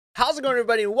How's it going,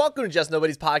 everybody? And welcome to Just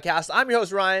Nobody's Podcast. I'm your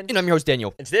host, Ryan. And I'm your host,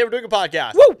 Daniel. And today we're doing a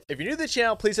podcast. Woo! If you're new to the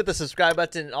channel, please hit the subscribe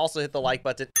button and also hit the like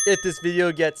button. If this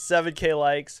video gets 7K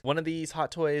likes, one of these hot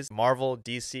toys, Marvel,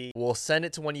 DC, we'll send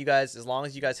it to one of you guys as long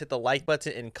as you guys hit the like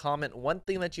button and comment one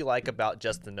thing that you like about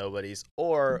Just the Nobodies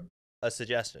or a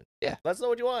suggestion. Yeah. Let us know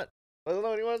what you want. Let us know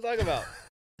what you want to talk about.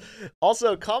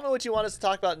 Also, comment what you want us to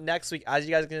talk about next week. As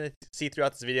you guys are going to see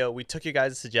throughout this video, we took you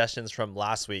guys' suggestions from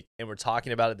last week and we're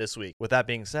talking about it this week. With that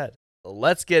being said,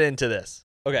 let's get into this.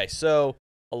 Okay, so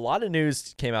a lot of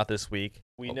news came out this week.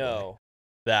 We know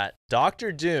that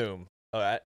Doctor Doom. Oh,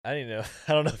 I didn't know.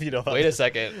 I don't know if you know about Wait a this.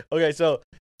 second. Okay, so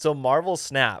Marvel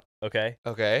Snap. Okay,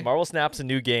 Okay. Marvel Snap's a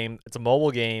new game. It's a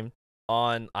mobile game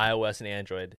on iOS and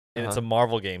Android, and it's a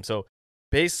Marvel game. So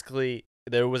basically,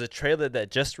 there was a trailer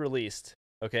that just released.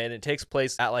 Okay, and it takes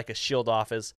place at like a SHIELD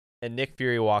office. And Nick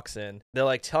Fury walks in. They're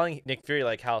like telling Nick Fury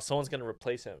like how someone's gonna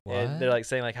replace him. What? And they're like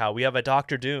saying like how we have a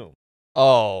Doctor Doom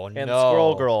Oh, and no.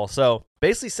 Squirrel Girl. So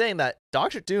basically saying that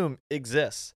Doctor Doom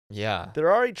exists. Yeah.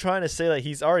 They're already trying to say that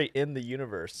he's already in the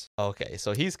universe. Okay,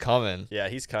 so he's coming. Yeah,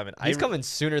 he's coming. He's coming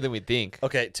sooner than we think.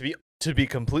 Okay, to be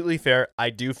completely fair,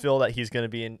 I do feel that he's gonna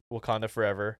be in Wakanda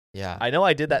forever. Yeah. I know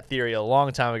I did that theory a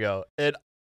long time ago. And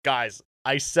guys,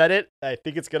 I said it. I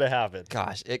think it's gonna happen.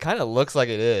 Gosh, it kind of looks like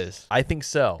it is. I think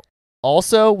so.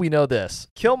 Also, we know this.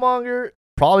 Killmonger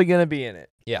probably gonna be in it.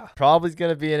 Yeah. Probably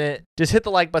gonna be in it. Just hit the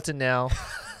like button now,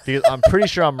 because I'm pretty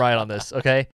sure I'm right on this.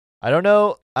 Okay. I don't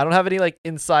know. I don't have any like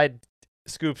inside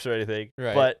scoops or anything.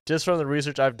 Right. But just from the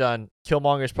research I've done,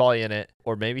 Killmonger's probably in it,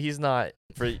 or maybe he's not.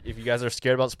 For if you guys are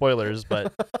scared about spoilers,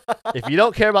 but if you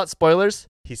don't care about spoilers,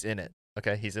 he's in it.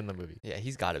 Okay, he's in the movie. Yeah,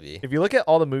 he's got to be. If you look at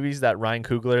all the movies that Ryan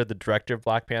Coogler, the director of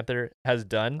Black Panther, has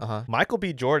done, Michael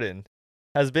B. Jordan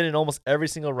has been in almost every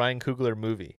single Ryan Coogler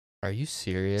movie. Are you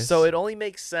serious? So it only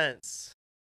makes sense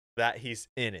that he's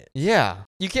in it. Yeah.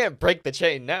 You can't break the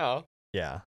chain now.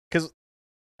 Yeah. Because,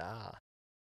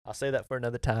 I'll say that for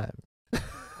another time.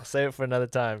 I'll save it for another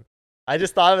time. I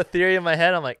just thought of a theory in my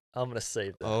head. I'm like, I'm going to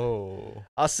save that. Oh.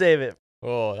 I'll save it.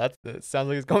 Oh, that sounds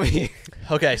like it's going to be.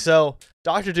 Okay, so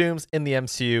Doctor Doom's in the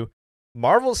MCU.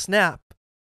 Marvel Snap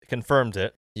confirmed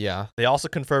it. Yeah. They also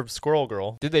confirmed Squirrel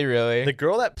Girl. Did they really? The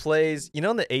girl that plays, in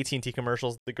the AT&T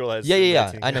commercials, the girl that's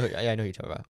Yeah. I know who you're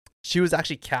talking about. She was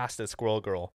actually cast as Squirrel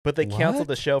Girl, but they What? canceled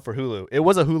the show for Hulu. It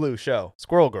was a Hulu show,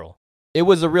 Squirrel Girl. It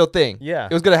was a real thing. Yeah.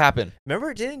 It was going to happen.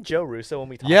 Remember, didn't Joe Russo, when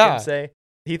we talked to Yeah. him, say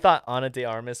he thought Ana de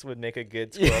Armas would make a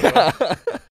good Squirrel Girl? Yeah.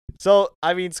 So,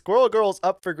 I mean, Squirrel Girl's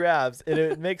up for grabs, and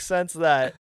it makes sense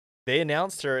that they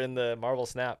announced her in the Marvel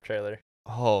Snap trailer.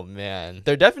 Oh, man.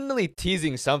 They're definitely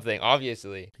teasing something,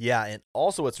 obviously. Yeah, and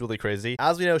also what's really crazy,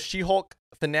 as we know, She-Hulk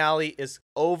finale is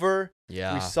over.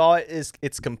 Yeah. We saw it,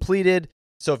 it's completed.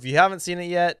 So if you haven't seen it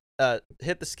yet,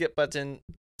 hit the skip button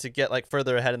to get like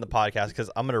further ahead in the podcast,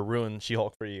 because I'm going to ruin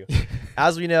She-Hulk for you.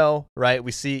 As we know, right,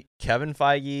 we see Kevin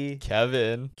Feige,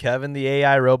 Kevin the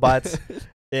AI robots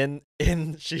in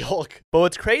She-Hulk. But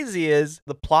what's crazy is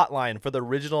the plot line for the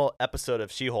original episode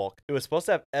of She-Hulk. It was supposed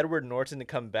to have Edward Norton to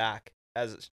come back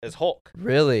as Hulk,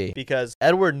 Really? because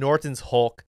Edward Norton's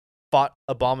Hulk fought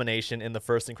Abomination in the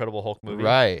first Incredible Hulk movie.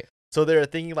 Right. So they're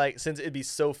thinking like, since it'd be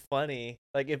so funny,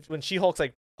 like when She-Hulk's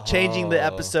like changing the Oh.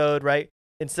 episode, right?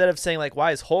 Instead of saying like,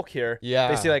 why is Hulk here? Yeah.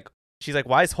 They say like, she's like,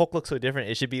 why does Hulk look so different?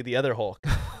 It should be the other Hulk.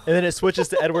 And then it switches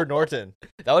to Edward Norton.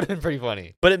 That would have been pretty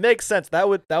funny. But it makes sense. That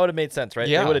would have made sense, right?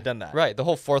 Yeah. They would have done that. Right. The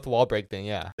whole fourth wall break thing.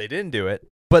 Yeah. They didn't do it.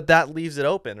 But that leaves it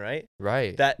open, right?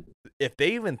 Right. That if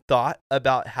they even thought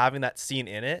about having that scene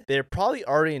in it, they're probably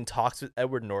already in talks with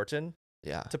Edward Norton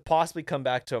Yeah. to possibly come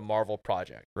back to a Marvel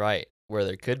project. Right. Where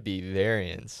there could be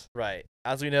variants. Right.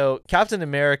 As we know, Captain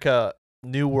America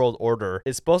New World Order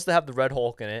is supposed to have the Red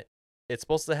Hulk in it. It's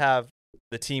supposed to have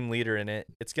the team leader in it.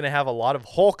 It's going to have a lot of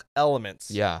Hulk elements.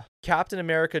 Yeah. Captain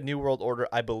America New World Order,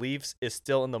 I believe, is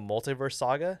still in the multiverse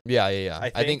saga. Yeah.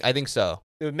 I think so.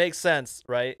 It would make sense,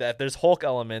 right? That if there's Hulk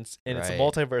elements and it's a Right.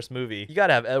 multiverse movie, you got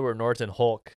to have Edward Norton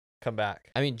Hulk come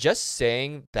back. I mean, just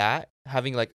saying that,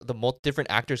 having like the different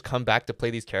actors come back to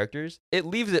play these characters, it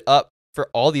leaves it up for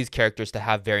all these characters to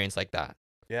have variants like that.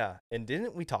 Yeah. And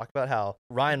didn't we talk about how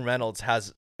Ryan Reynolds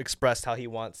has expressed how he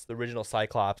wants the original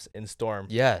Cyclops in Storm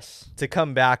Yes. to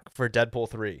come back for Deadpool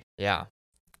 3? Yeah.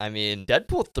 I mean,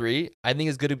 Deadpool 3, I think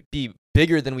is going to be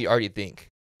bigger than we already think.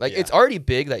 Like, Yeah. it's already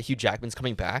big that Hugh Jackman's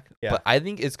coming back, Yeah. but I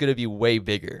think it's going to be way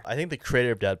bigger. I think the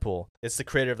creator of Deadpool, it's the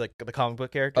creator of the comic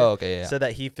book character, Oh, okay, yeah. said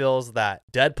that he feels that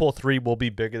Deadpool 3 will be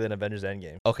bigger than Avengers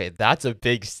Endgame. Okay, that's a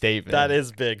big statement. That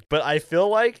is big. But I feel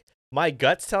like my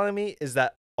gut's telling me is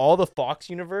that all the Fox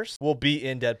universe will be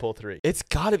in Deadpool 3. It's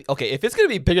got to be. Okay, if it's going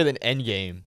to be bigger than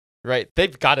Endgame, Right.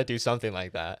 They've got to do something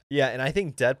like that. Yeah, and I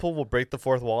think Deadpool will break the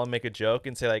fourth wall and make a joke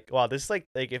and say like, "Wow, this is like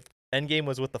if Endgame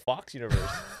was with the Fox universe."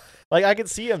 Like I could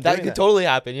see him That doing could that. totally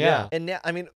happen. Yeah. And now,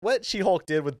 I mean, what She-Hulk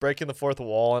did with breaking the fourth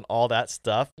wall and all that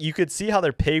stuff, you could see how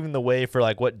they're paving the way for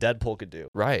like what Deadpool could do.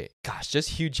 Right. Gosh,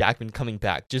 just Hugh Jackman coming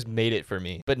back just made it for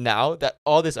me. But now that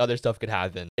all this other stuff could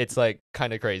happen, it's like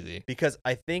kind of crazy. Because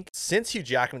I think since Hugh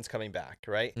Jackman's coming back,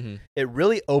 right, Mm-hmm. it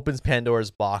really opens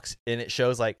Pandora's box and it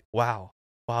shows like, wow,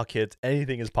 kids,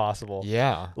 anything is possible.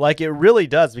 Yeah. Like it really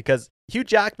does, because Hugh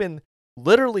Jackman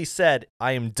literally said,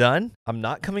 "I am done. I'm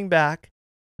not coming back.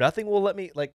 Nothing will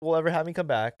ever have me come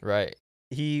back." Right.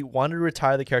 He wanted to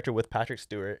retire the character with Patrick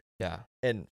Stewart, Yeah.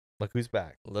 and look who's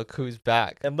back. Look who's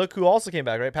back. And look who also came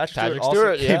back, right? Patrick Patrick Stewart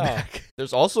Stewart, also came yeah. back.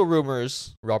 There's also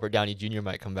rumors Robert Downey Jr.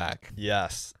 might come back.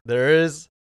 Yes, there is.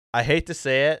 I hate to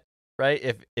say it,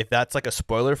 right? If that's like a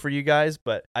spoiler for you guys,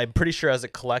 but I'm pretty sure as a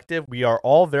collective, we are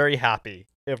all very happy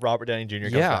if Robert Downey Jr.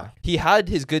 comes back. He had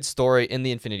his good story in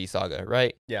the Infinity Saga,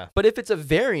 right? Yeah. But if it's a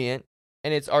variant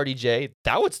and it's RDJ,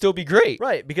 that would still be great.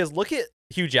 Right, because look at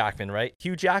Hugh Jackman, right?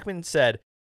 Hugh Jackman said,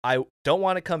 "I don't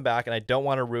want to come back and I don't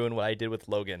want to ruin what I did with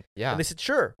Logan." Yeah. And they said,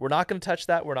 "Sure, we're not going to touch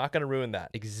that. We're not going to ruin that."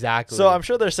 Exactly. So I'm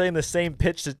sure they're saying the same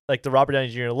pitch to like the Robert Downey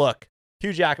Jr. Look,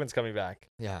 Hugh Jackman's coming back.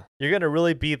 Yeah. You're going to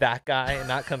really be that guy and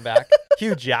not come back?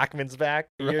 Hugh Jackman's back.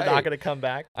 You're not Right. going to come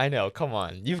back? I know. Come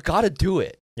on. You've got to do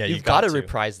it. Yeah, you've you've got got to to.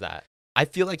 reprise that. I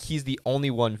feel like he's the only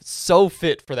one so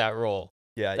fit for that role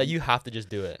Yeah. that you have to just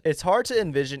do it. It's hard to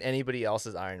envision anybody else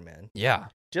as Iron Man. Yeah.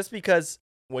 Just because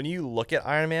when you look at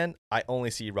Iron Man, I only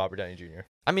see Robert Downey Jr.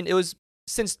 I mean, it was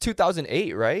since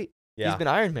 2008, right? Yeah. He's been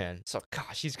Iron Man. So,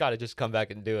 gosh, he's got to just come back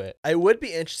and do it. It would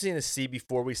be interesting to see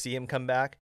before we see him come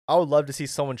back. I would love to see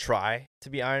someone try to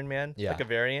be Iron Man, Yeah. like a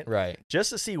variant, Right. just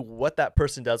to see what that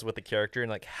person does with the character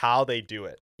and like how they do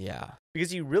it. Yeah.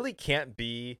 Because you really can't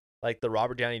be like the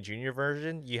Robert Downey Jr.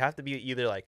 version. You have to be either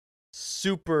like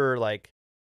super like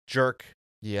jerk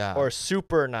Yeah. or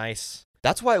super nice.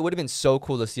 That's why it would have been so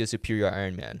cool to see a superior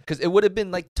Iron Man. Because it would have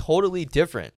been like totally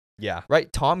different. Yeah.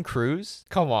 Right? Tom Cruise?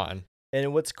 Come on.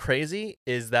 And what's crazy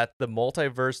is that the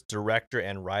multiverse director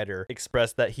and writer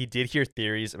expressed that he did hear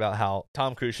theories about how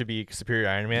Tom Cruise should be superior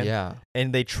Iron Man. Yeah.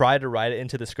 And they tried to write it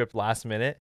into the script last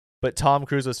minute, but Tom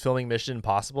Cruise was filming Mission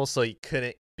Impossible, so he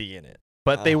couldn't be in it.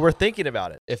 But they were thinking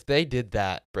about it. If they did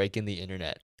that, breaking the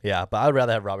internet. Yeah, but I'd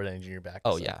rather have Robert Downey Jr. back.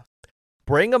 Oh, so. yeah.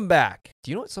 Bring him back.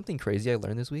 Do you know what something crazy I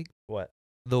learned this week? What?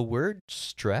 The word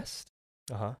stressed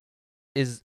Uh-huh.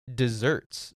 is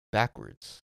desserts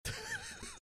backwards.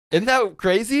 Isn't that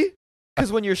crazy?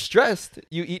 Because when you're stressed,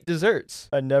 you eat desserts.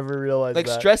 I never realized Like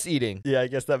that. stress eating. Yeah, I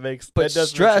guess that makes But that does make sense.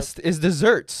 stressed is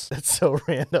desserts. That's so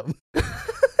random. But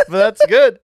that's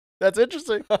good. That's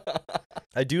interesting.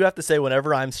 I do have to say,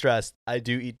 whenever I'm stressed, I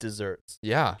do eat desserts.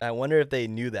 Yeah. I wonder if they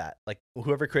knew that. Like,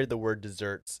 whoever created the word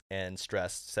desserts and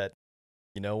stress said,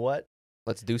 you know what?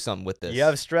 Let's do something with this. You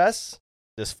have stress?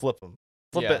 Just flip them.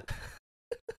 Flip Yeah. it.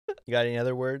 You got any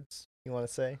other words you want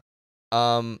to say?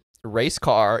 Race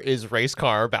car is race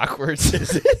car backwards.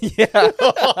 Yeah.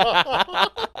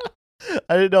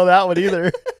 I didn't know that one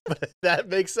either, but that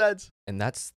makes sense. And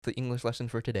that's the English lesson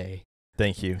for today.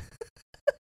 Thank you.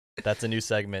 That's a new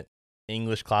segment.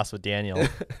 English class with Daniel.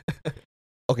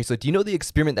 Okay, so do you know the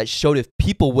experiment that showed if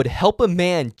people would help a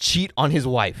man cheat on his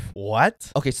wife?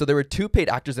 What? Okay, so there were two paid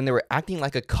actors and they were acting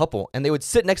like a couple and they would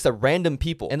sit next to random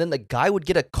people. And then the guy would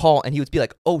get a call and he would be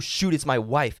like, "Oh, shoot, it's my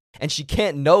wife. And she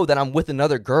can't know that I'm with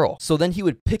another girl." So then he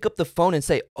would pick up the phone and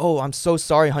say, "Oh, I'm so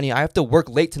sorry, honey. I have to work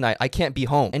late tonight. I can't be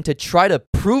home." And to try to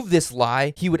prove this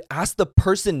lie, he would ask the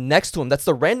person next to him, that's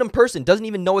the random person, doesn't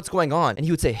even know what's going on. And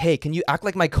he would say, "Hey, can you act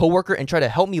like my coworker and try to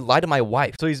help me lie to my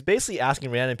wife?" So he's basically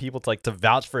asking random people to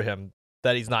vouch for him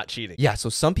that he's not cheating. Yeah, so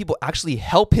some people actually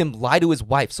help him lie to his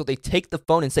wife. So they take the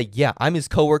phone and say, "Yeah, I'm his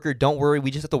coworker. Don't worry. We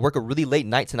just have to work a really late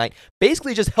night tonight."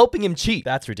 Basically just helping him cheat.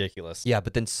 That's ridiculous. Yeah,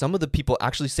 but then some of the people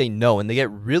actually say no and they get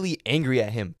really angry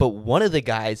at him. But one of the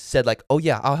guys said like, "Oh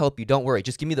yeah, I'll help you. Don't worry.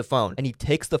 Just give me the phone." And he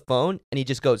takes the phone and he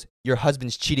just goes, "Your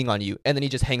husband's cheating on you." And then he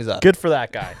just hangs up. Good for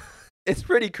that guy. It's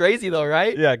pretty crazy though,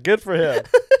 right? Yeah, good for him.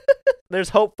 There's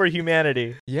hope for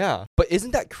humanity. Yeah. But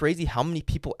isn't that crazy how many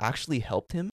people actually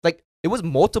helped him? Like, it was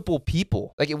multiple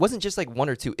people. Like, it wasn't just like one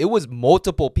or two. It was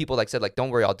multiple people that said like, "Don't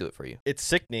worry, I'll do it for you." It's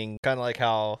sickening, kind of like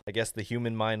how I guess the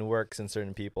human mind works in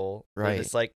certain people. where Right.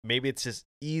 It's like maybe it's just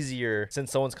easier since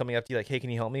someone's coming up to you like, "Hey, can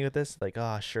you help me with this?" Like,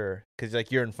 "Ah, sure," because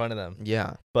like you're in front of them.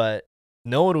 Yeah, But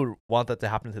no one would want that to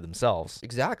happen to themselves.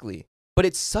 exactly. But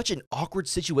it's such an awkward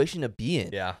situation to be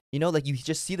in. Yeah. You know, like you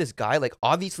just see this guy like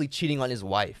obviously cheating on his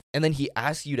wife, and then he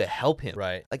asks you to help him.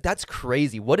 Right. Like that's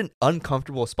crazy. What an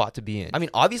uncomfortable spot to be in. I mean,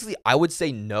 obviously I would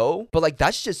say no, but like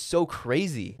that's just so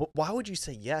crazy. Why would you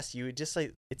say yes? You would just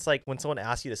like, it's like when someone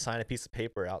asks you to sign a piece of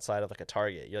paper outside of like a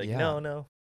Target. You're like, Yeah. no.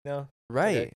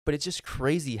 Right. Okay. But it's just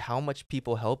crazy how much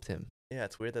people helped him. Yeah,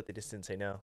 it's weird that they just didn't say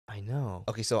no. I know.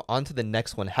 Okay, so on to the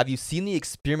next one. Have you seen the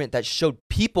experiment that showed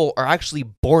people are actually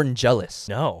born jealous?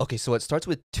 No. Okay, so it starts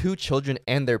with two children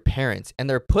and their parents, and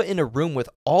they're put in a room with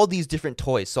all these different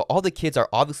toys. So all the kids are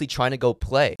obviously trying to go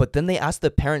play, but then they ask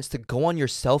the parents to go on your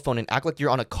cell phone and act like you're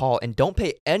on a call and don't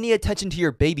pay any attention to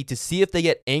your baby to see if they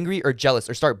get angry or jealous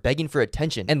or start begging for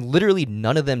attention. And literally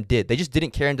none of them did. They just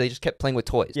didn't care and they just kept playing with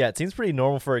toys. Yeah, it seems pretty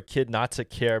normal for a kid not to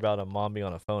care about a mom being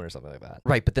on a phone or something like that.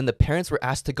 Right, but then the parents were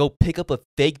asked to go pick up a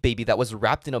fake baby that was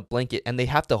wrapped in a blanket, and they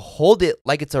have to hold it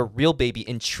like it's a real baby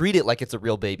and treat it like it's a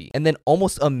real baby. And then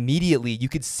almost immediately, you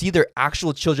could see their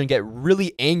actual children get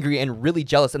really angry and really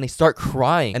jealous, and they start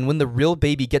crying. And when the real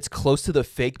baby gets close to the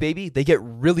fake baby, they get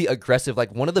really aggressive.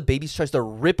 Like one of the babies tries to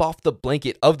rip off the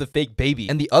blanket of the fake baby,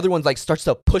 and the other one like starts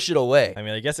to push it away. I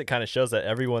mean, I guess it kind of shows that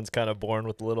everyone's kind of born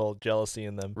with a little jealousy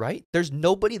in them. Right? There's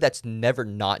nobody that's never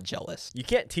not jealous. You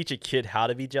can't teach a kid how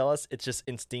to be jealous. It's just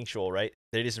instinctual, right?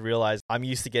 They just realize, I'm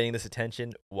used to getting this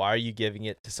attention. Why are you giving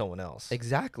it to someone else?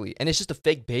 Exactly. And it's just a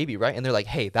fake baby, right? And they're like,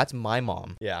 hey, that's my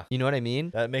mom. Yeah. You know what I mean?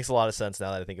 That makes a lot of sense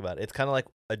now that I think about it. It's kind of like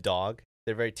a dog.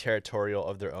 They're very territorial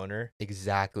of their owner.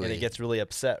 Exactly. And it gets really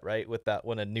upset, right? With that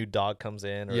when a new dog comes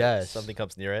in or Yes. something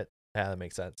comes near it. Yeah, that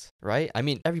makes sense. Right? I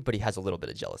mean, everybody has a little bit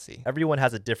of jealousy. Everyone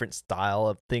has a different style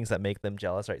of things that make them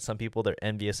jealous, right? Some people, they're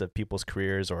envious of people's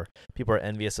careers, or people are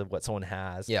envious of what someone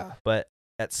has. Yeah. But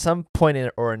at some point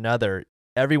or another,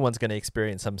 everyone's going to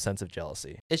experience some sense of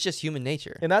jealousy. It's just human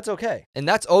nature. And that's okay. And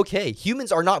that's okay.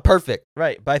 Humans are not perfect.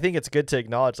 Right. But I think it's good to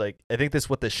acknowledge, like, I think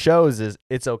what this shows is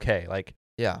it's okay. Like,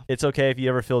 Yeah. it's okay if you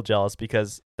ever feel jealous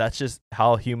because that's just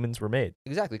how humans were made.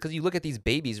 Exactly. Because you look at these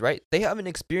babies, right? They haven't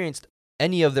experienced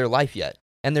any of their life yet,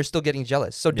 and they're still getting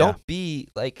jealous. So don't be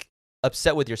like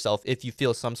upset with yourself if you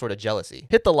feel some sort of jealousy.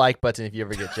 Hit the like button if you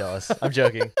ever get jealous. I'm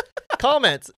joking.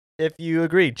 Comment if you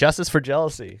agree. Justice for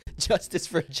jealousy. Justice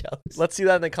for jealousy. Let's see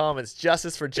that in the comments.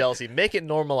 Justice for jealousy. Make it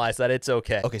normalized that it's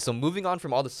okay. Okay, so moving on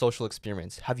from all the social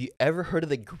experiments, have you ever heard of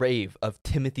the grave of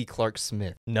Timothy Clark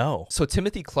Smith? No. So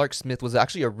Timothy Clark Smith was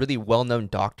actually a really well-known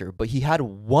doctor, but he had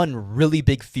one really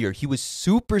big fear. He was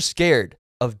super scared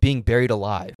of being buried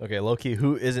alive. Okay, low-key,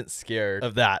 who isn't scared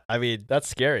of that? I mean, that's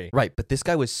scary. Right, but this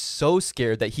guy was so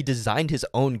scared that he designed his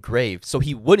own grave so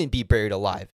he wouldn't be buried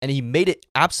alive. And he made it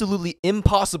absolutely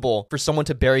impossible for someone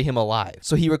to bury him alive.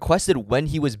 So he requested when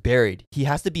he was buried, he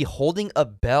has to be holding a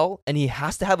bell and he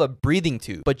has to have a breathing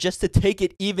tube. But just to take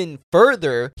it even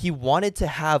further, he wanted to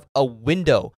have a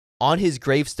window on his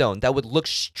gravestone that would look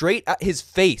straight at his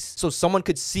face so someone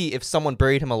could see if someone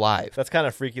buried him alive. That's kind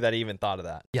of freaky that he even thought of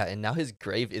that. Yeah, and now his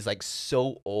grave is like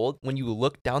so old. When you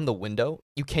look down the window,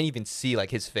 you can't even see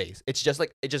like his face. It's just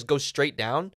like it just goes straight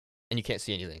down and you can't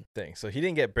see anything. So he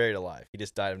didn't get buried alive. He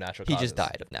just died of natural He causes. just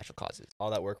died of natural causes. All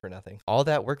that work for nothing. All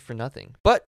that work for nothing.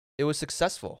 But it was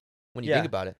successful when you think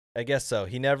about it. I guess so.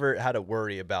 He never had to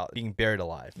worry about being buried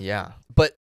alive. Yeah.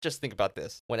 But just think about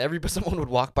this. Whenever someone would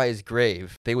walk by his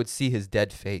grave, they would see his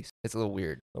dead face. It's a little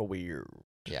weird. Weird.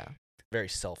 Yeah. Very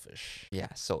selfish. Yeah.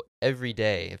 So every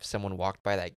day, if someone walked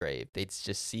by that grave, they'd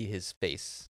just see his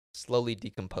face slowly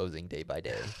decomposing day by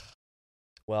day.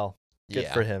 Well, good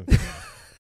Yeah. for him.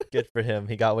 Good for him.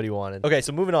 He got what he wanted. Okay,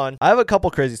 so moving on. I have a couple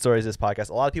crazy stories this podcast.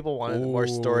 A lot of people wanted more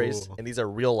stories, Ooh. and these are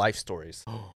real life stories.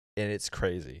 And it's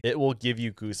crazy. It will give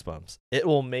you goosebumps. It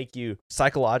will make you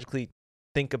psychologically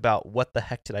think about what the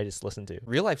heck did I just listen to?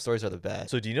 Real life stories are the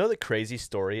best. So do you know the crazy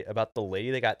story about the lady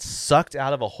that got sucked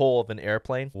out of a hole of an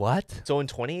airplane? What? So in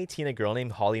 2018, a girl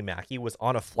named Holly Mackey was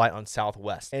on a flight on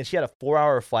Southwest, and she had a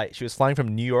 4-hour flight. She was flying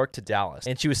from New York to Dallas,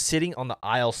 and she was sitting on the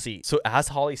aisle seat. So as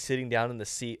Holly's sitting down in the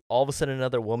seat, all of a sudden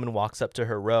another woman walks up to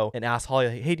her row and asks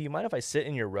Holly, hey, do you mind if I sit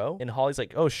in your row? And Holly's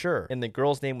like, oh, sure. And the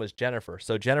girl's name was Jennifer.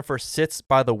 So Jennifer sits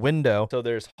by the window. So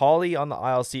there's Holly on the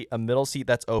aisle seat, a middle seat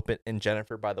that's open, and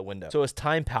Jennifer by the window. So as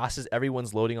time passes,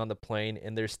 everyone's loading on the plane,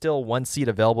 and there's still one seat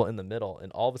available in the middle.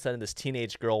 And all of a sudden, this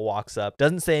teenage girl walks up,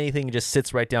 doesn't say anything, just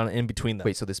sits right down in between them.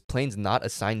 Wait, so this plane's not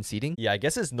assigned seating? Yeah, I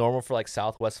guess it's normal for like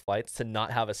Southwest flights to not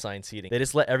have assigned seating. They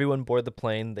just let everyone board the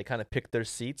plane. They kind of pick their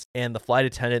seats, and the flight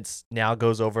attendants now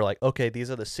goes over like, okay, these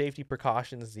are the safety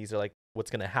precautions. These are like what's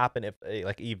going to happen if a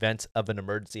like event of an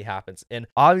emergency happens. And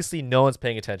obviously no one's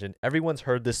paying attention. Everyone's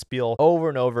heard this spiel over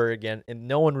and over again, and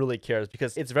no one really cares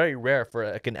because it's very rare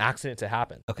for like an accident to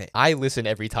happen. Okay, I listen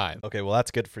every time. Okay, well, that's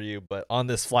good for you. But on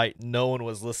this flight, no one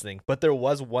was listening. But there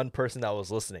was one person that was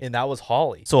listening, and that was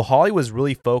Holly. So Holly was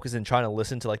really focused in trying to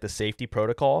listen to like the safety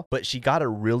protocol, but she got a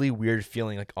really weird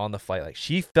feeling like on the flight. Like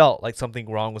she felt like something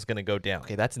wrong was going to go down.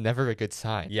 Okay, that's never a good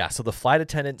sign. Yeah, so the flight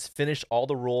attendants finished all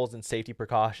the rules and safety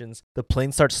precautions. The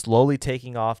plane starts slowly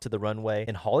taking off to the runway,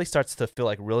 and Holly starts to feel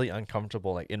like really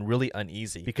uncomfortable, like and really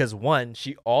uneasy because one,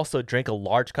 she also drank a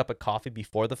large cup of coffee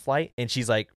before the flight, and she's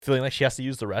like feeling like she has to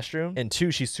use the restroom. And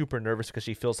two, she's super nervous because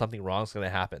she feels something wrong is going to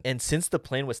happen. And since the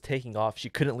plane was taking off, she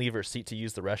couldn't leave her seat to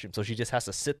use the restroom, so she just has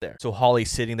to sit there. So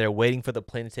Holly's sitting there waiting for the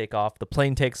plane to take off. The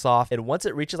plane takes off, and once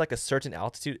it reaches like a certain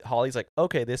altitude, Holly's like,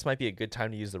 okay, this might be a good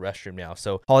time to use the restroom now.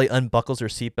 So Holly unbuckles her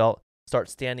seatbelt,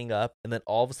 starts standing up, and then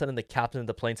all of a sudden the captain of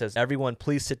the plane says, everyone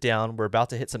please sit down, we're about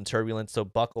to hit some turbulence, so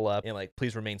buckle up and like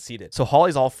please remain seated. So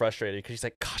Holly's all frustrated because she's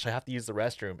like, gosh, I have to use the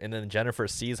restroom. And then Jennifer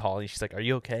sees Holly, she's like, are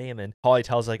you okay? And then Holly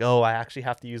tells like, oh, I actually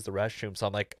have to use the restroom. So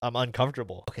I'm like, I'm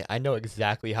uncomfortable. Okay, I know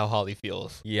exactly how Holly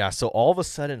feels. Yeah, so all of a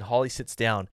sudden Holly sits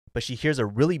down, but she hears a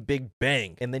really big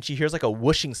bang, and then she hears like a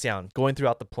whooshing sound going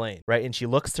throughout the plane, right? And she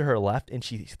looks to her left, and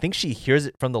she thinks she hears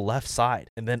it from the left side.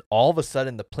 And then all of a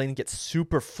sudden, the plane gets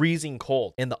super freezing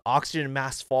cold, and the oxygen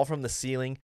masks fall from the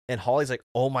ceiling. And Holly's like,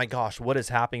 oh my gosh, what is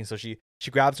happening? So she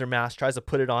grabs her mask, tries to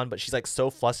put it on, but she's like so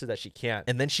flustered that she can't.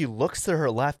 And then she looks to her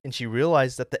left and she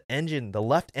realizes that the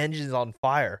left engine is on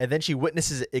fire. And then she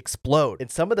witnesses it explode.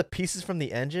 And some of the pieces from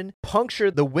the engine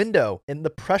puncture the window, and the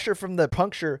pressure from the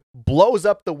puncture blows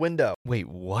up the window. Wait,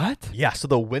 what? Yeah, so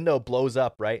the window blows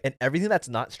up, right? And everything that's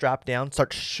not strapped down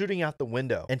starts shooting out the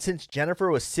window. And since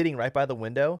Jennifer was sitting right by the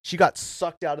window, she got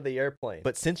sucked out of the airplane.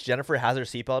 But since Jennifer has her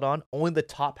seatbelt on, only the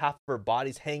top half of her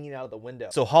body's hanging out of the window.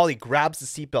 So Holly grabs the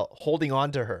seatbelt, holding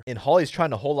on to her. And Holly's trying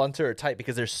to hold on to her tight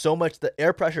because there's so much, the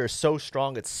air pressure is so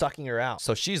strong, it's sucking her out.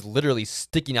 So she's literally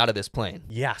sticking out of this plane.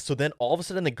 Yeah, so then all of a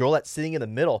sudden the girl that's sitting in the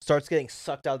middle starts getting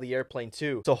sucked out of the airplane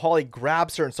too. So Holly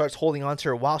grabs her and starts holding on to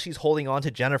her while she's holding on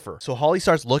to Jennifer. So Holly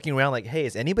starts looking around like, hey,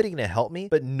 is anybody gonna help me?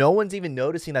 But no one's even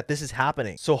noticing that this is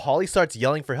happening. So Holly starts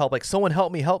yelling for help, like, someone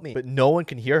help me, but no one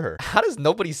can hear her. How does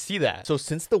nobody see that? So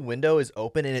since the window is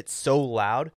open and it's so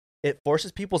loud, it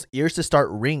forces people's ears to start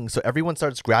ringing. So everyone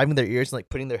starts grabbing their ears and like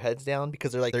putting their heads down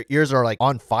because they're like, their ears are like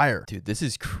on fire. Dude, this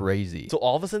is crazy. So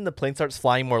all of a sudden the plane starts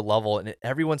flying more level, and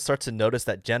everyone starts to notice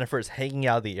that Jennifer is hanging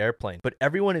out of the airplane. But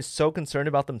everyone is so concerned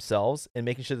about themselves and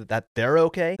making sure that they're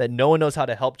okay that no one knows how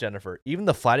to help Jennifer. Even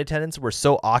the flight attendants were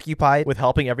so occupied with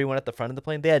helping everyone at the front of the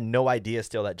plane, they had no idea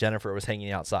still that Jennifer was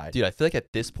hanging outside. Dude, I feel like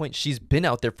at this point, she's been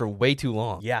out there for way too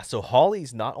long. Yeah, so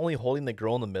Holly's not only holding the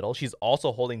girl in the middle, she's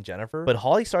also holding Jennifer. But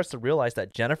Holly starts to realize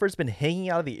that Jennifer's been hanging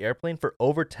out of the airplane for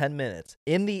over 10 minutes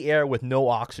in the air with no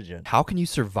oxygen. How can you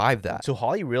survive that? So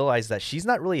Holly realized that she's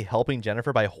not really helping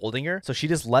Jennifer by holding her. So she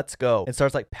just lets go and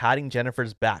starts like patting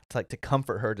Jennifer's back to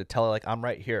comfort her, to tell her like, I'm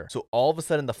right here. So all of a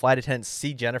sudden the flight attendants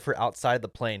see Jennifer outside the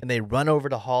plane, and they run over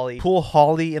to Holly, pull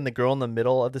Holly and the girl in the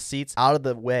middle of the seats out of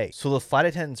the way. So the flight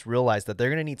attendants realize that they're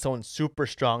going to need someone super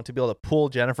strong to be able to pull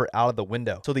Jennifer out of the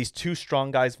window. So these two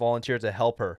strong guys volunteer to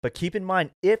help her. But keep in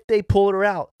mind, if they pull her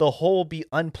out, the hole will be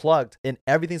unplugged and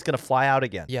everything's going to fly out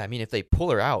again. Yeah, I mean, if they pull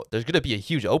her out, there's going to be a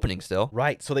huge opening still.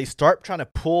 Right. So they start trying to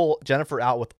pull Jennifer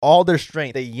out with all their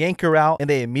strength. They yank her out and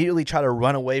they immediately try to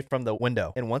run away from the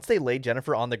window. And once they laid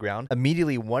Jennifer on the ground,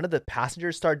 immediately one of the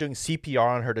passengers started doing CPR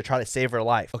on her to try to save her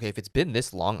life. Okay, if it's been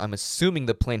this long, I'm assuming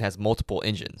the plane has multiple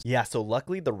engines. Yeah, so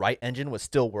luckily the right engine was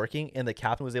still working and the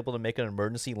captain was able to make an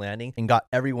emergency landing and got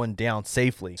everyone down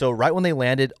safely. So right when they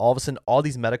landed, all of a sudden all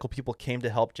these medical people came to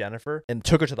help Jennifer and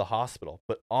took her to the hospital.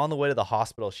 But on the way to the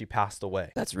hospital, she passed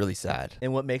away. That's really sad.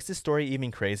 And what makes this story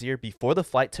even crazier, before the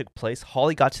flight took place,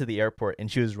 Holly got to the airport and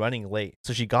she was running late.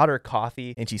 So she got her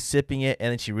coffee and she's sipping it,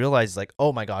 and then she realizes like,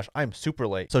 oh my gosh, I'm super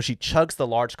late. So she chugs the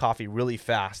large coffee really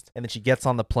fast, and then she gets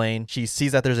on the plane. She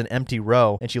sees that there's an empty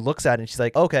row and she looks at it and she's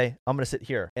like, okay, I'm gonna sit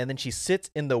here. And then she sits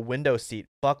in the window seat,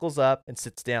 buckles up and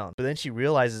sits down. But then she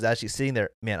realizes as she's sitting there,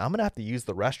 man, I'm gonna have to use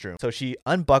the restroom. So she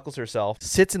unbuckles herself,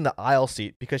 sits in the aisle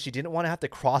seat because she didn't want to have to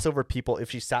cross over people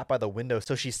if she sat by the window.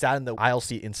 So she sat in the aisle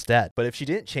seat instead. But if she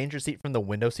didn't change her seat from the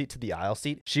window seat to the aisle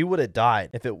seat, she would have died.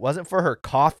 If it wasn't for her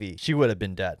coffee, she would have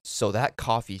been dead. So that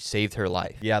coffee saved her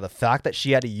life. Yeah, the fact that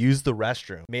she had to use the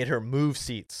restroom made her move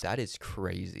seats. That is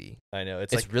crazy. I know.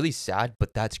 It's like really sad,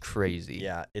 but that's crazy.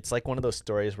 Yeah, it's like one of those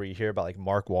stories where you hear about like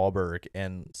Mark Wahlberg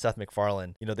and Seth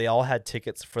MacFarlane. You know, they all had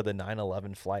tickets for the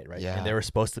 9/11 flight, right? Yeah. And they were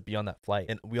supposed to be on that flight.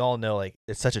 And we all know like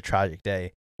it's such a tragic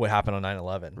day what happened on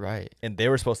 9/11. Right. And they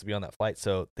were supposed to be on that flight.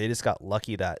 So they just got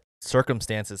lucky that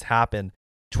circumstances happened.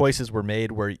 Choices were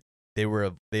made where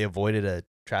they avoided a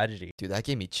tragedy. Dude, that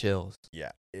gave me chills.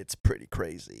 Yeah. It's pretty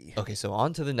crazy. Okay, so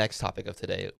on to the next topic of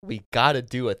today. We gotta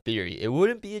do a theory. It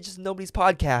wouldn't be just nobody's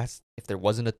podcast if there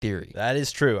wasn't a theory. That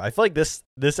is true. I feel like this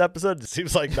episode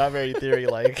seems like not very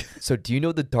theory-like. So do you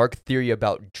know the dark theory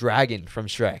about Dragon from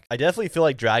Shrek? I definitely feel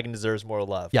like Dragon deserves more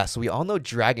love. Yeah, so we all know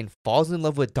Dragon falls in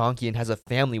love with Donkey and has a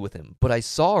family with him. But I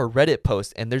saw a Reddit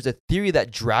post and there's a theory that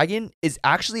Dragon is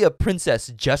actually a princess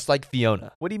just like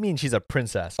Fiona. What do you mean she's a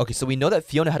princess? Okay, so we know that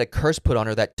Fiona had a curse put on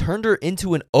her that turned her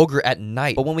into an ogre at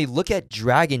night. But when we look at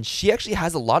Dragon, she actually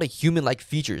has a lot of human-like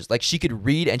features. Like she could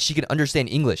read and she could understand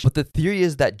English. But the theory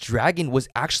is that Dragon was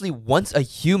actually once a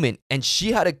human and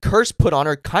she had a curse put on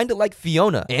her kind of like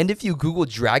Fiona. And if you Google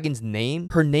Dragon's name,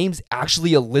 her name's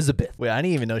actually Elizabeth. Wait, I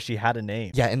didn't even know she had a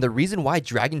name. Yeah, and the reason why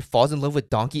Dragon falls in love with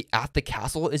Donkey at the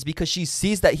castle is because she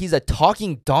sees that he's a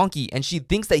talking donkey and she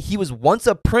thinks that he was once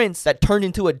a prince that turned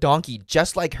into a donkey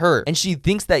just like her. And she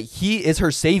thinks that he is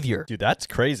her savior. Dude, that's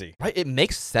crazy. Right? It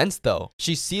makes sense though.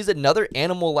 She sees another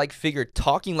animal-like figure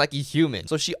talking like a human.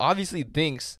 So she obviously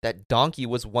thinks that Donkey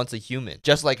was once a human,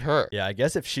 just like her. Yeah, I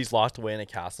guess if she's locked away in a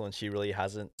castle and she really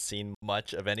hasn't seen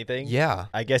much of anything, Yeah.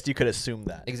 I guess you could assume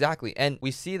that. Exactly. And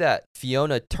we see that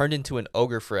Fiona turned into an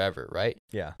ogre forever, right?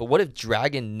 Yeah. But what if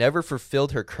Dragon never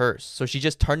fulfilled her curse? So she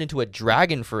just turned into a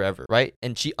dragon forever, right?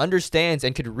 And she understands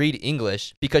and could read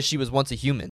English because she was once a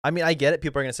human. I mean, I get it.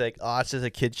 People are going to say, oh, it's just a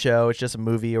kid show. It's just a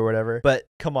movie or whatever. But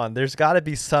come on, there's got to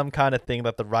be some kind of thing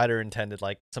that the writer intended,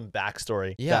 like some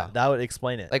backstory. Yeah. That would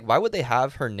explain it. Like, why would they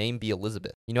have her name be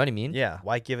Elizabeth? You know what I mean? Yeah.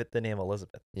 Why give it the name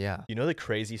Elizabeth? Yeah. You know the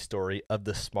crazy story of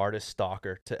the smartest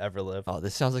stalker to ever live? Oh,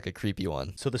 this sounds like a creepy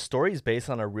one. So the story is based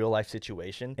on a real life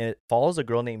situation and it follows a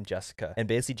girl named Jessica. And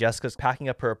basically Jessica's packing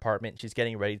up her apartment. She's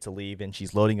getting ready to leave and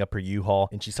she's loading up her U-Haul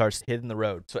and she starts hitting the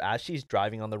road. So as she's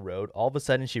driving on the road, all of a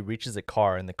sudden she reaches a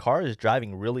car and the car is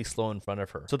driving really slow in front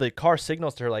of her. So the car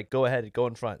signals to her like, go ahead, go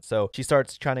in front. So she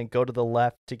starts trying to go to the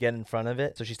left to get in front of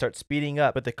it. So she starts speeding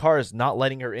up, but the car is not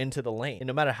letting her into the lane. And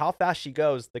no matter how fast she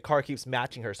goes, the car keeps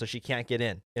matching her so she can't get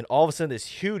in. And all of a sudden this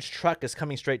huge truck is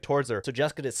coming straight towards her. So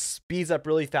Jessica just speeds up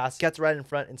really fast, gets right in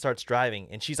front and starts driving.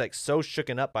 And she's like so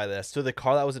shooken up by this. So the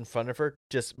car that was in front of her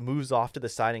just moves off to the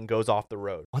side and goes off the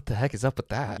road. What the heck is up with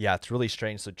that? Yeah, it's really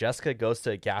strange. So Jessica goes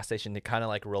to a gas station to kind of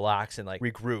like relax and like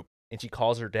regroup. And she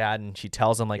calls her dad and she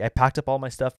tells him, like, I packed up all my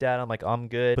stuff, Dad. I'm like, I'm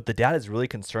good. But the dad is really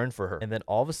concerned for her. And then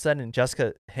all of a sudden,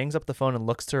 Jessica hangs up the phone and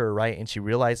looks to her right. And she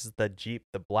realizes the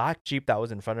black Jeep that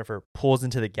was in front of her, pulls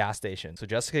into the gas station. So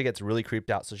Jessica gets really creeped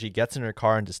out. So she gets in her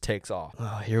car and just takes off.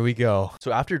 Oh, here we go.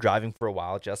 So after driving for a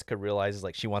while, Jessica realizes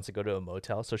like she wants to go to a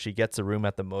motel. So she gets a room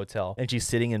at the motel and she's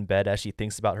sitting in bed as she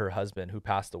thinks about her husband who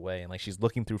passed away. And like she's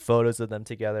looking through photos of them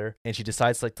together. And she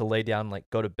decides like to lay down and like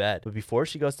go to bed. But before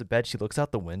she goes to bed, she looks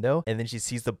out the window and then she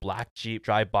sees the black Jeep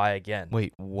drive by again.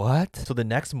 Wait, what? So the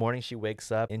next morning she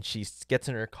wakes up and she gets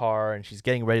in her car and she's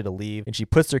getting ready to leave and she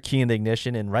puts her key in the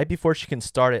ignition and right before she can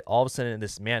start it, all of a sudden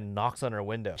this man knocks on her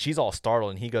window. She's all startled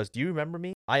and he goes, do you remember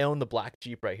me? I own the black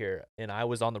Jeep right here and I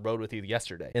was on the road with you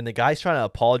yesterday. And the guy's trying to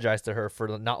apologize to her for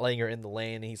not letting her in the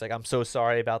lane and he's like, I'm so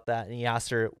sorry about that. And he asks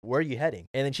her, where are you heading?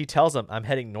 And then she tells him, I'm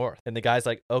heading north. And the guy's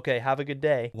like, okay, have a good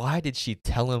day. Why did she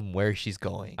tell him where she's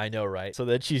going? I know, right? So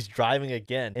then she's driving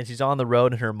again and she's on the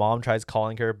road and her mom tries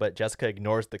calling her, but Jessica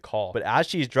ignores the call. But as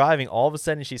she's driving, all of a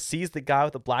sudden she sees the guy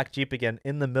with the black Jeep again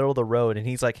in the middle of the road and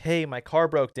he's like, hey, my car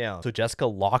broke down. So Jessica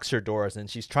locks her doors and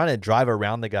she's trying to drive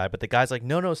around the guy, but the guy's like,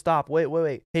 no, stop. Wait.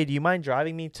 Hey, do you mind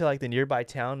driving me to like the nearby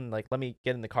town and like let me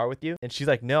get in the car with you? And she's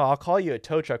like, no, I'll call you a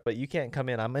tow truck, but you can't come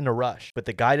in. I'm in a rush. But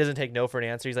the guy doesn't take no for an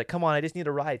answer. He's like, come on, I just need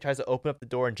a ride. He tries to open up the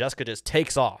door and Jessica just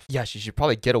takes off. Yeah, she should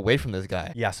probably get away from this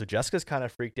guy. Yeah, so Jessica's kind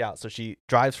of freaked out. So she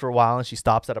drives for a while and she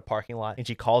stops at a parking lot and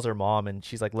she calls her mom and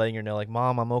she's like letting her know like,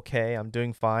 Mom, I'm okay. I'm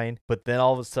doing fine. But then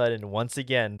all of a sudden, once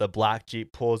again, the black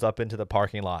Jeep pulls up into the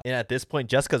parking lot. And at this point,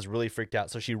 Jessica's really freaked out.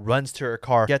 So she runs to her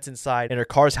car, gets inside, and her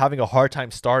car's having a hard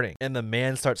time starting. And the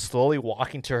man starts slowly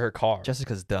walking to her car.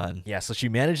 Jessica's done. Yeah, so she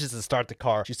manages to start the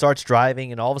car. She starts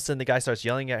driving and all of a sudden the guy starts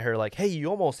yelling at her like, hey, you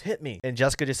almost hit me. And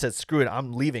Jessica just said, screw it,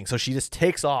 I'm leaving. So she just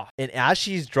takes off. And as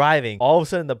she's driving, all of a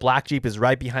sudden the black Jeep is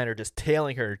right behind her, just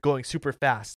tailing her, going super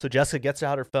fast. So Jessica gets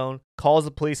out her phone, calls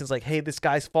the police and is like, hey, this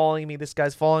guy's following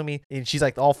me. And she's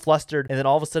like all flustered. And then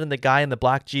all of a sudden the guy in the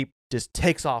black Jeep just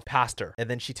takes off past her. And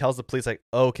then she tells the police like,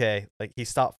 okay, like he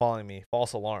stopped following me.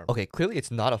 False alarm. Okay, clearly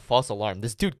it's not a false alarm.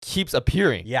 This dude keeps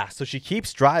appearing. Yeah, so she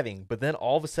keeps driving, but then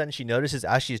all of a sudden she notices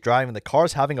as she's driving, the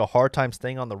car's having a hard time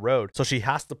staying on the road. So she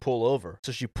has to pull over.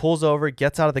 So she pulls over,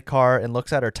 gets out of the car and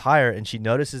looks at her tire and she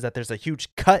notices that there's a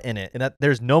huge cut in it and that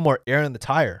there's no more air in the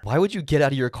tire. Why would you get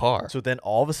out of your car? So then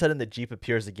all of a sudden the Jeep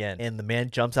appears again and the man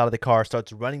jumps out of the car,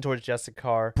 starts running towards Jessica's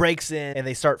car, breaks in and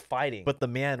they start fighting. But the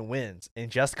man wins and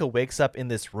Jessica wakes wakes up in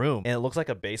this room and it looks like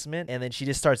a basement, and then she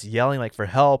just starts yelling like for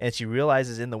help, and she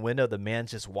realizes in the window the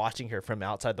man's just watching her from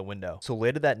outside the window. So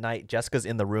later that night, Jessica's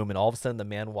in the room, and all of a sudden the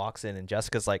man walks in, and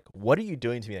Jessica's like, what are you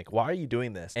doing to me? Like, why are you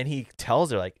doing this? And he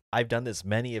tells her like, I've done this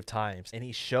many of times, and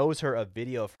he shows her a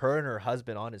video of her and her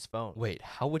husband on his phone. Wait,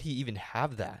 how would he even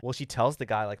have that? Well, she tells the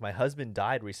guy, like, my husband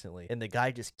died recently. And the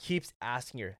guy just keeps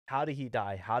asking her, how did he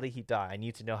die? How did he die? I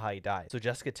need to know how he died. So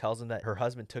Jessica tells him that her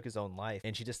husband took his own life,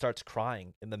 and she just starts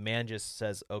crying. And the man just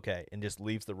says, okay, and just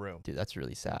leaves the room. Dude, that's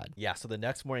really sad. Yeah, so the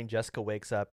next morning, Jessica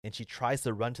wakes up and she tries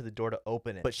to run to the door to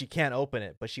open it, but she can't open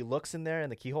it. But she looks in there in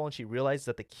the keyhole and she realizes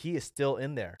that the key is still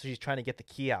in there. So she's trying to get the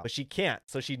key out, but she can't.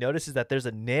 So she notices that there's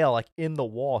a nail like in the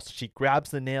wall. So she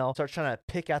grabs the nail, starts trying to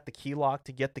pick out the key lock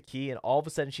to get the key, and all of a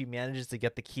sudden she manages to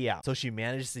get the key out. So she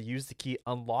manages to use the key,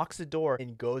 unlocks the door,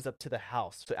 and goes up to the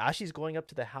house. So as she's going up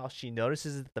to the house, she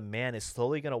notices that the man is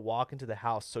slowly going to walk into the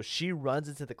house. So she runs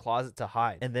into the closet to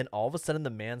hide. And then all of a sudden the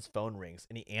man's phone rings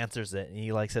and he answers it, and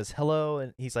he like says hello,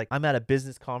 and he's like, I'm at a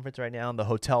business conference right now and the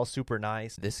hotel's super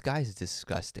nice. This guy's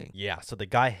disgusting. Yeah, so the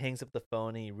guy hangs up the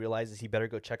phone and he realizes he better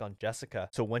go check on Jessica.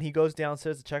 So when he goes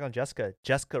downstairs to check on Jessica,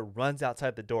 Jessica runs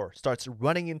outside the door, starts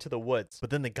running into the woods. But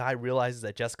then the guy realizes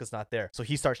that Jessica's not there, so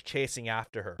he starts chasing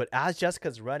after her. But as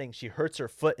Jessica's running, she hurts her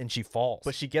foot and she falls.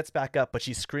 But she gets back up, but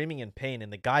she's screaming in pain,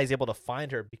 and the guy is able to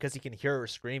find her because he can hear her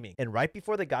screaming. And right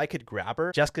before the guy could grab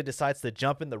her, Jessica decides to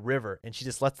jump in the river, and she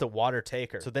just lets the water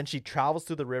take her. So then she travels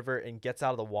through the river and gets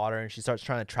out of the water, and she starts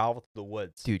trying to travel through the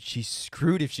woods. Dude, she's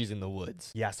screwed if she's in the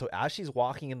woods. Yeah, so as she's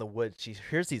walking in the woods, she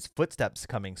hears these footsteps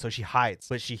coming, so she hides.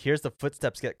 But she hears the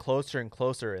footsteps get closer and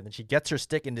closer, and then she gets her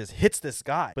stick and just hits this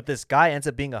guy. But this guy ends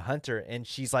up being a hunter, and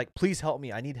she's like, please help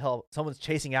me. I need help. Someone's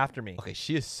chasing after me. Okay,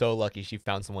 she is so lucky she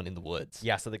found someone in the woods.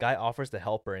 Yeah, so the guy offers to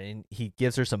help her, and he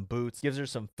gives her some boots, gives her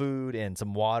some food and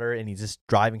some water, and he's just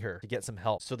driving her to get some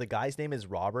help. So the guy's name is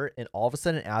Robert, and all of a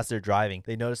sudden as they're driving,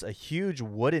 they notice a huge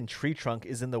wooden tree trunk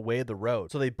is in the way of the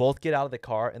road. So they both get out of the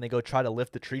car and they go try to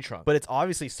lift the tree trunk. But it's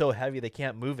obviously so heavy they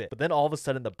can't move it. But then all of a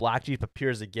sudden the black Jeep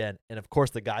appears again, and of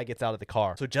course the guy gets out of the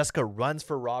car. So Jessica runs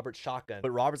for Robert's shotgun,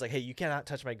 but Robert's like, hey, you cannot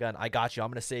touch my gun. I got you. I'm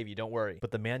gonna save you. Don't worry.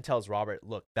 But the man tells Robert,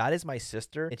 look, that is my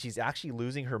sister, and she's actually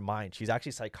losing her mind. She's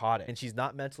actually psychotic, and she's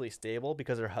not mentally stable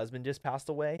because her husband just passed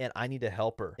away, and I need to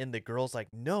help her. And the girl's like,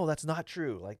 no, that's not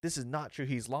true. Like, this is not true.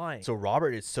 He's lying. So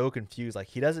Robert is so confused. Like,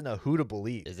 he doesn't know who to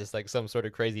believe. Is this like some sort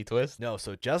of crazy twist? No,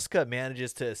 so Jessica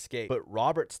manages to escape, but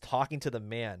Robert's talking to the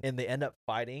man, and they end up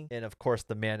fighting, and of course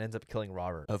the man ends up killing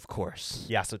Robert. Of course.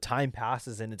 Yeah, so time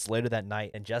passes, and it's later that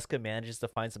night, and Jessica manages to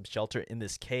find some shelter in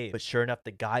this cave. But sure enough,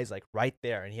 the guy's like right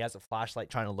there, and he has a flashlight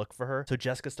trying to look for her. So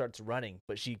Jessica starts running,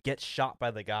 but she gets shot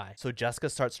by the guy. So Jessica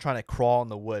starts trying to crawl in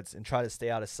the woods and try to stay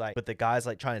out of sight. But the guy's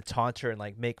like trying to taunt her and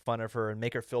like make fun of her and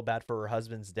make her feel bad for her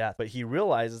husband's death. But he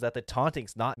realizes that the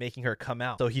taunting's not making her come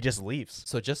out, so he just leaves.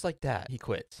 So just like that, he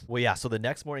quits. Well, yeah, so the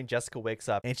next morning, Jessica wakes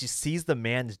up and she sees the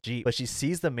man's Jeep, but she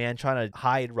sees the man trying to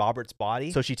hide Robert's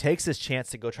body. So she takes this chance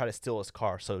to go try to steal his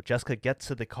car. So Jessica gets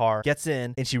to the car, gets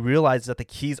in, and she realizes that the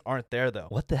keys aren't there though.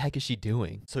 What the heck is she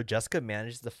doing? So Jessica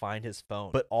manages to find his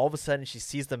phone, but all of a sudden she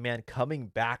sees the man coming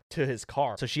back to his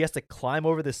car. So she has to climb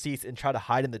over the seats and try to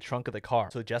hide in the trunk of the car.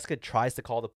 So Jessica tries to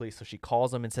call the police. So she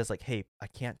calls them and says like, hey, I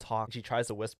can't talk. And she tries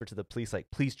to whisper to the police like,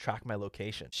 please track my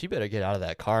location. She better get out of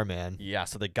that car, man. Yeah,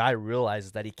 so the guy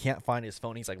realizes that he can't find his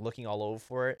phone. He's like looking all over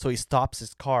for it. So he stops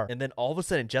his car, and then all of a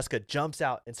sudden Jessica jumps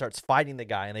out and starts fighting the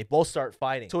guy, and they both start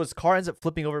fighting. So his car ends up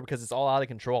flipping over because it's all out of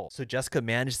control. So Jessica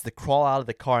manages to crawl out of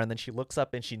the car, and then she looks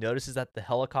up and she notices that the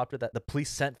helicopter that the police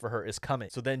sent for her is coming.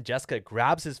 So then Jessica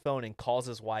grabs his phone and calls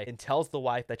his wife and tells the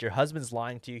wife that your husband's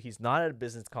lying to you. He's not at a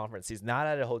business conference. He's not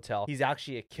at a hotel. He's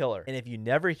actually a killer. And if you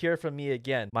never hear from me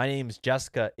again, my name's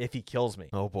Jessica if he kills me.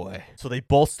 Oh boy. So they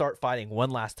both start fighting one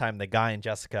last time, the guy and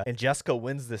Jessica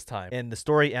wins this time. And the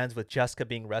story ends with Jessica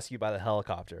being rescued by the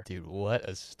helicopter. Dude, what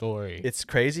a story. It's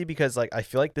crazy because like I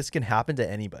feel like this can happen to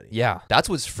anybody. Yeah, that's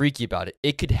what's freaky about it.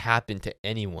 It could happen to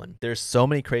anyone. There's so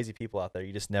many crazy people out there.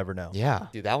 You just never know. Yeah.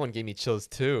 Dude, that one gave me chills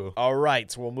too. All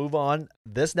right, so we'll move on.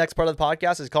 This next part of the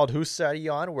podcast is called Whose Side Are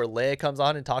You On?, where Leia comes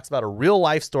on and talks about a real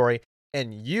life story,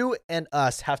 and you and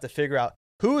us have to figure out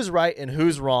who's right and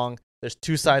who's wrong. There's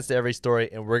two sides to every story,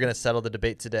 and we're going to settle the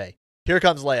debate today. Here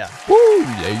comes Leia. Woo,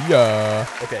 yeah.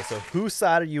 Okay, so whose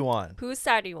side are you on? Whose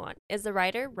side are you on? Is the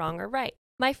writer wrong or right?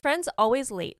 My friend's always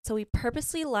late, so we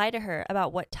purposely lie to her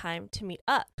about what time to meet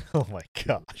up. Oh my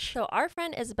gosh. So our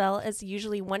friend Isabel is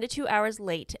usually 1 to 2 hours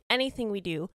late to anything we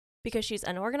do because she's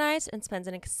unorganized and spends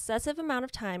an excessive amount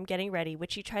of time getting ready,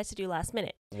 which she tries to do last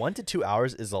minute. 1 to 2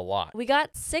 hours is a lot. We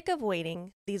got sick of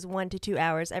waiting these 1 to 2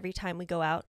 hours every time we go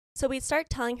out, so we'd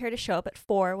start telling her to show up at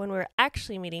 4 when we were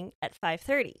actually meeting at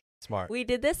 5:30. Smart. We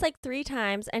did this like 3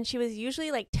 times, and she was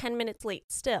usually like 10 minutes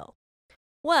late still.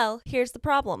 Well, here's the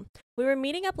problem. We were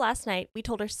meeting up last night. We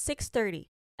told her 6:30,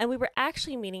 and we were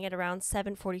actually meeting at around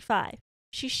 7:45.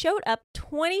 She showed up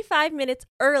 25 minutes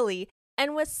early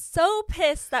and was so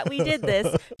pissed that we did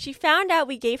this. She found out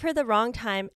we gave her the wrong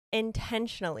time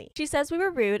intentionally. She says we were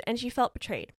rude and she felt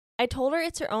betrayed. I told her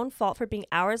it's her own fault for being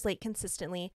hours late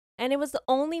consistently, and it was the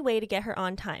only way to get her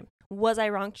on time. Was I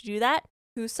wrong to do that?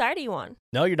 Whose side are you on?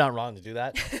 No, you're not wrong to do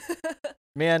that.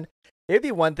 Man, it'd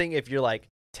be one thing if you're like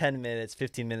 10 minutes,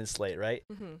 15 minutes late, right?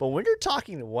 Mhm. But when you're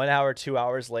talking 1 hour, 2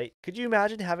 hours late, could you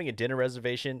imagine having a dinner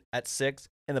reservation at 6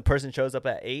 and the person shows up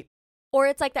at 8? Or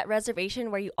it's like that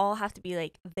reservation where you all have to be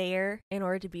like there in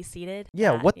order to be seated.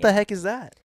 Yeah, Ah, what the heck is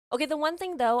that? Okay, the one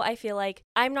thing though, I feel like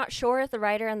I'm not sure if the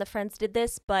writer and the friends did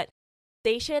this, but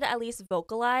they should at least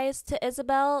vocalize to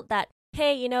Isabel that,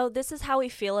 hey, this is how we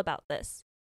feel about this.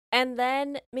 And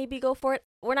then maybe go for it.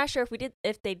 We're not sure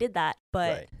if they did that,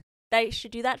 but Right. they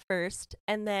should do that first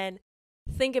and then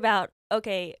think about,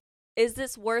 okay, is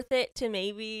this worth it to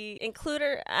maybe include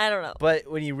her? I don't know. But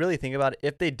when you really think about it,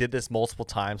 if they did this multiple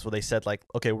times where they said like,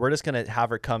 okay, we're just going to have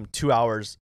her come 2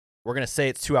 hours. We're going to say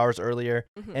it's 2 hours earlier.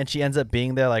 Mhm. And she ends up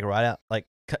being there like right out, like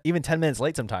even 10 minutes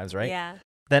late sometimes, right? Yeah.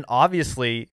 Then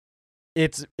obviously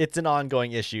it's an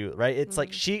ongoing issue, right? It's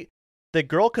like the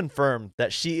girl confirmed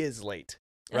that she is late,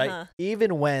 right? Uh-huh.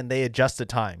 Even when they adjust the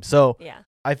time. So Yeah.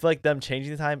 I feel like them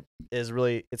changing the time is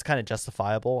really, it's kind of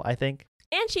justifiable, I think.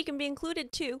 And she can be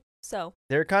included too. So,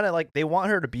 They're kind of like, they want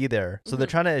her to be there. So they're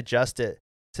Mhm. trying to adjust it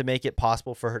to make it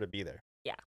possible for her to be there.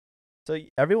 Yeah. So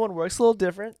everyone works a little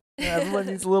different. Everyone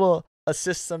needs a little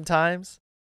assist sometimes.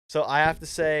 So I have to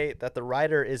say that the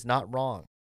writer is not wrong.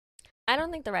 I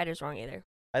don't think the writer's wrong either.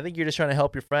 I think you're just trying to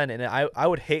help your friend. And I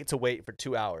would hate to wait for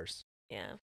 2 hours,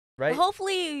 Yeah. right? But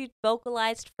hopefully you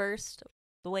vocalized first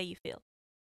the way you feel.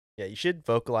 Yeah, you should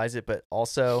vocalize it, but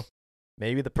also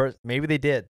maybe maybe they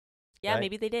did. Yeah, Right.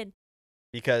 maybe they did.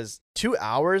 Because 2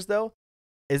 hours though,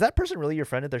 is that person really your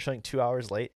friend if they're showing 2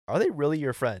 hours late? Are they really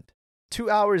your friend? 2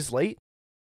 hours late?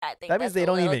 I think That means that's they a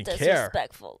don't little even care.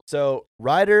 disrespectful. So,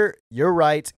 Ryder, you're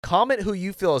right. Comment who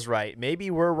you feel is right. Maybe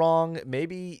we're wrong.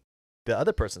 Maybe the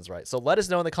other person's right. So let us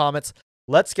know in the comments.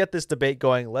 Let's get this debate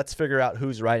going. Let's figure out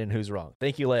who's right and who's wrong.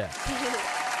 Thank you, Leia.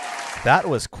 That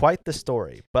was quite the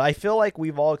story. But I feel like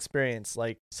we've all experienced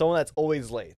like someone that's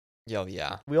always late. Yo,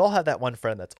 yeah. We all have that one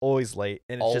friend that's always late,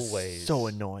 and it's Always. just so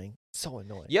annoying. So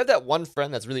annoying. You have that one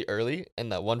friend that's really early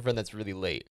and that one friend that's really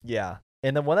late. Yeah.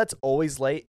 And the one that's always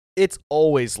late, it's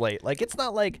always late. Like, it's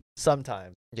not like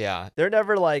sometimes. Yeah. They're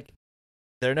never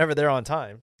there on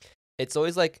time. It's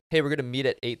always like, hey, we're going to meet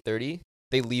at 8:30.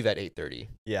 They leave at 8:30.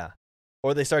 Yeah.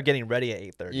 Or they start getting ready at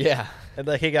 8:30. Yeah. And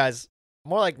like, hey guys,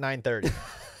 more like 9:30.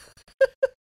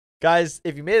 Guys,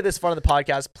 if you made it this far in the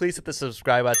podcast, please hit the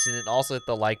subscribe button and also hit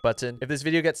the like button. If this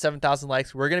video gets 7,000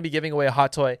 likes, we're going to be giving away a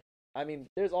hot toy. I mean,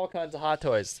 there's all kinds of hot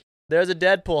toys. There's a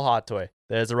Deadpool hot toy.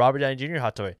 There's a Robert Downey Jr.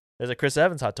 hot toy. There's a Chris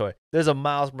Evans hot toy. There's a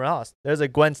Miles Morales. There's a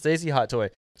Gwen Stacy hot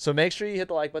toy. So make sure you hit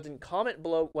the like button. Comment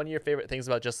below one of your favorite things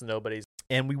about Just the Nobodies.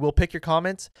 And we will pick your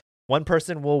comments. One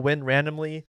person will win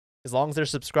randomly as long as they're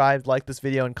subscribed, like this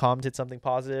video, and commented something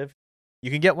positive. You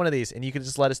can get one of these, and you can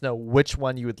just let us know which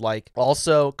one you would like.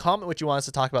 Also, comment what you want us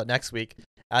to talk about next week.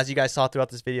 As you guys saw throughout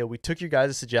this video, we took your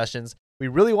guys' suggestions. We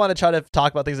really want to try to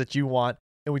talk about things that you want,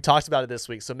 and we talked about it this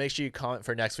week. So make sure you comment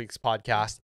for next week's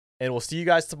podcast. And we'll see you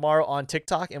guys tomorrow on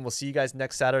TikTok, and we'll see you guys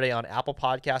next Saturday on Apple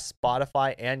Podcasts,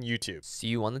 Spotify, and YouTube. See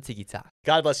you on the Tiki Talk.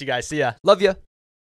 God bless you guys. See ya. Love ya.